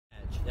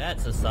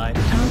That's a sight.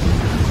 Target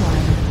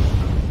acquired.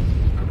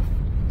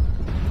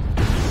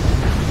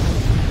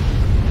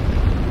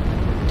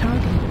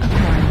 Target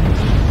acquired.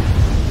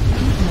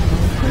 Heat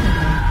level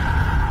critical.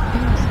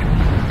 Airstream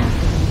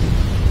activated.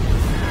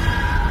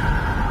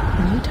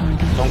 New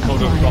target Don't go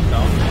to acquired. drop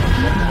down.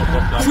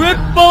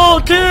 Triple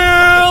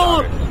kill!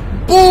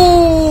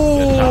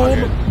 Boom!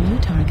 New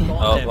target.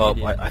 Well,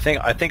 I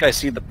think I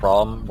see the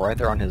problem right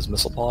there on his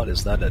missile pod.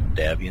 Is that a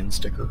Davian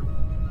sticker?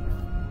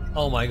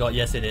 Oh my god,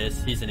 yes it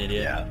is. He's an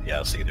idiot.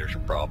 Yeah. See, there's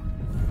your problem.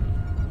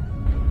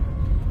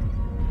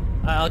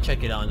 I'll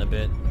check it out in a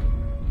bit.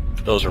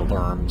 Those are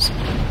lerms.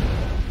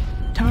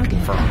 Target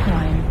Confirmed.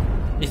 acquired.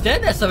 Is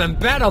that S7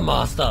 Battle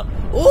Master?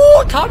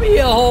 Ooh, come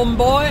here,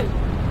 homeboy!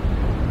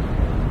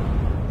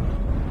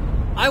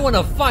 I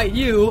wanna fight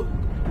you!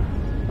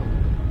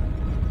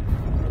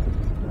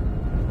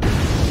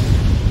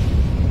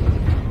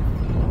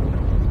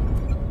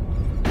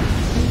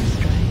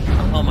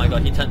 Airstrike. Oh my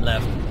god, he turned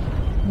left.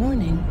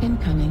 Warning,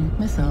 incoming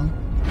missile.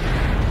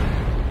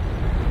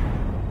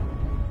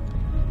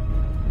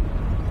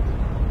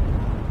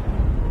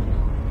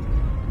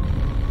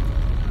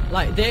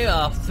 Like, there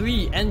are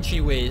 3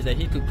 entryways that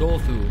he could go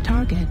through.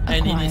 Target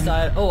And he acquired.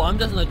 decided, oh, I'm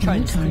just gonna try New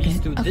and squeeze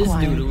target through this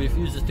acquired. dude who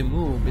refuses to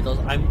move because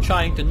I'm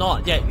trying to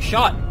not get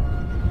shot.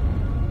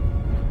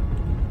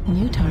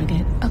 New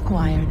target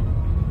acquired.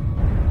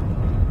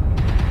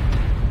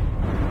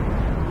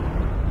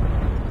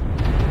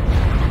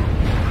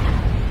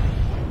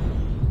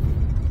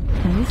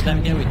 New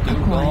Slam here target with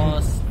 2 acquired.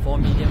 Ross, 4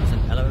 mediums,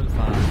 and 11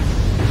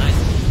 fast.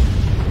 Nice.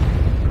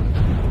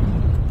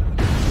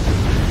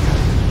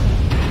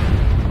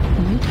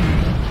 New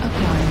target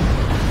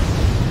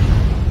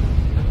acquired.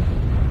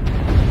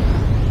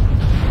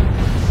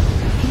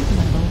 Heat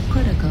level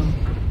critical.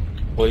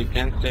 Well, you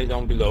can stay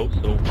down below,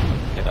 so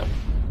get up.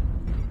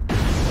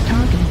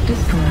 Target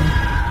destroyed.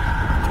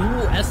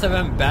 2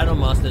 S7 Battle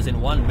Masters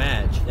in 1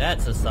 match.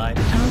 That's a sight.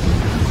 Target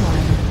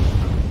acquired.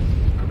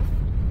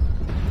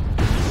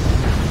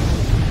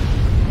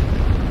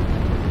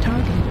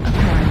 Target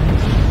acquired.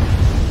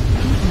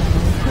 Heat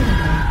level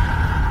critical.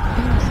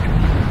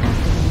 Airstream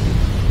activated.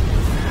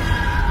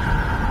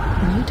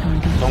 New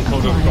target Don't go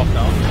to acquired. drop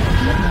down.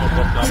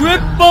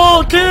 Triple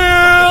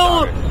kill!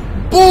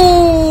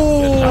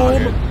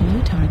 Boom!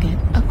 New target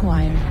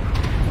acquired.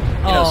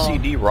 You know, Oh.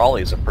 CD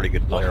Raleigh's a pretty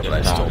good player, but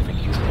I still think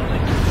he's gonna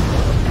link.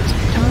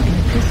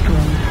 Target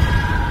destroyed.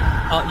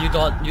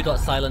 Oh, you got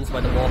silenced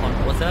by the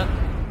Warhawk. What's that?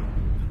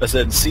 I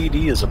said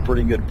CD is a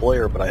pretty good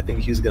player, but I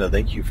think he's gonna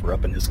thank you for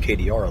upping his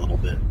KDR a little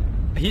bit.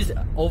 His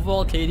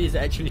overall KD is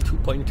actually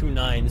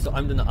 2.29, so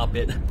I'm gonna up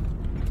it.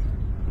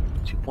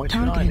 2.29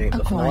 Target ain't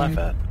nothing to laugh acquired.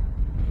 at.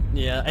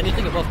 Yeah,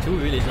 anything above 2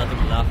 really is nothing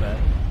to laugh at.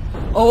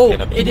 Oh,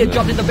 Get up. idiot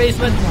dropped in the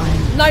basement.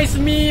 Nice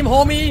meme,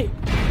 homie.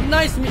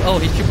 Nice meme. Oh,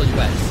 he's triple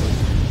US.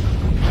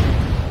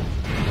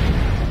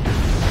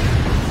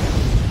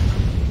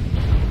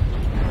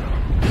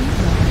 Heat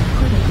level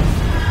critical.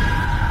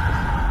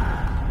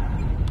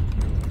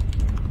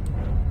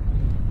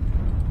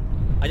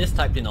 I just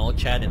typed in all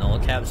chat in all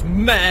caps.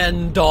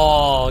 Man,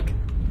 dog.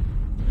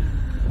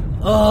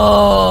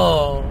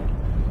 Oh,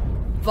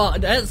 fuck!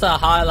 That's a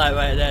highlight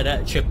right there.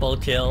 That triple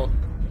kill.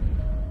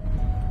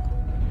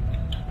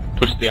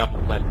 Push the upper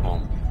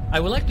platform. I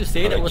would like to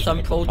say that was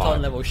some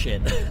proton level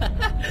shit.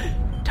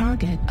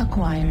 Target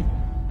acquired.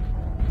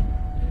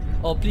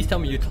 Oh, please tell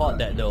me you taught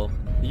that though.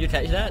 Did you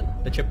catch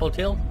that? The triple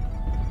kill?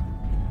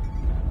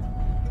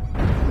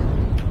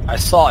 I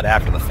saw it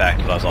after the fact,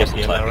 but I was also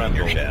Get the typing in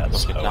your MRM chat, roll.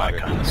 so Look at I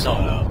target. kind of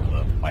saw it out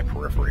of my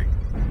periphery.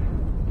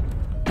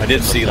 I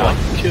did see like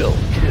kill.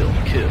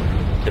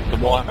 Hit the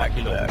wall, Back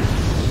to back.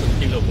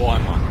 Kill the wall,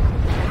 man.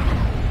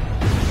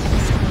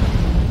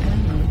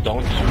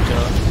 Don't shoot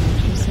her.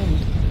 Pursuit.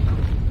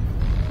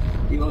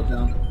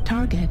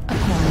 Target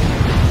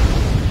acquired.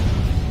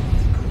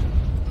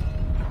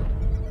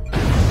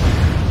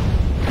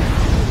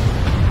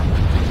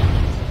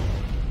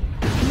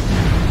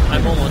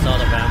 I'm almost out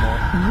of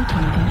ammo. New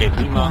target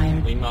Okay, Lima,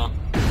 acquired. Lima.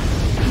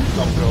 Heat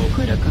Stop level throw,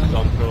 get critical.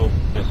 stop throw.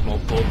 The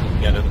smoke bolt,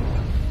 get it.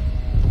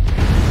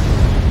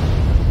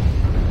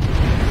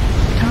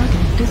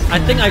 Target destroyed. I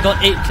think I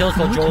got 8 kills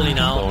for New Jolie target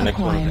now. So next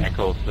one is acquired.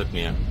 Echo, slip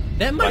me in.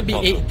 That might be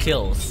Right 8 bottom.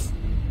 kills.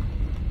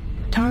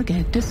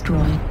 Target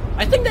destroyed.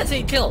 I think that's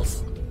 8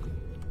 kills.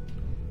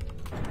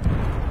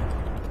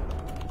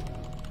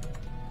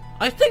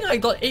 I think I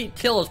got 8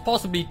 kills,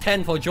 possibly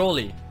 10 for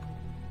Jolie.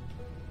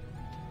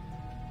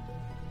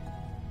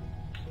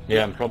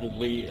 Yeah, and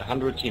probably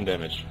 100 team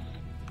damage.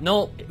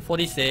 No,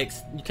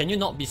 46. Can you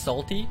not be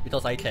salty?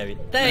 Because I carried.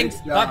 Thanks,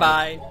 Nice bye job.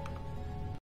 bye.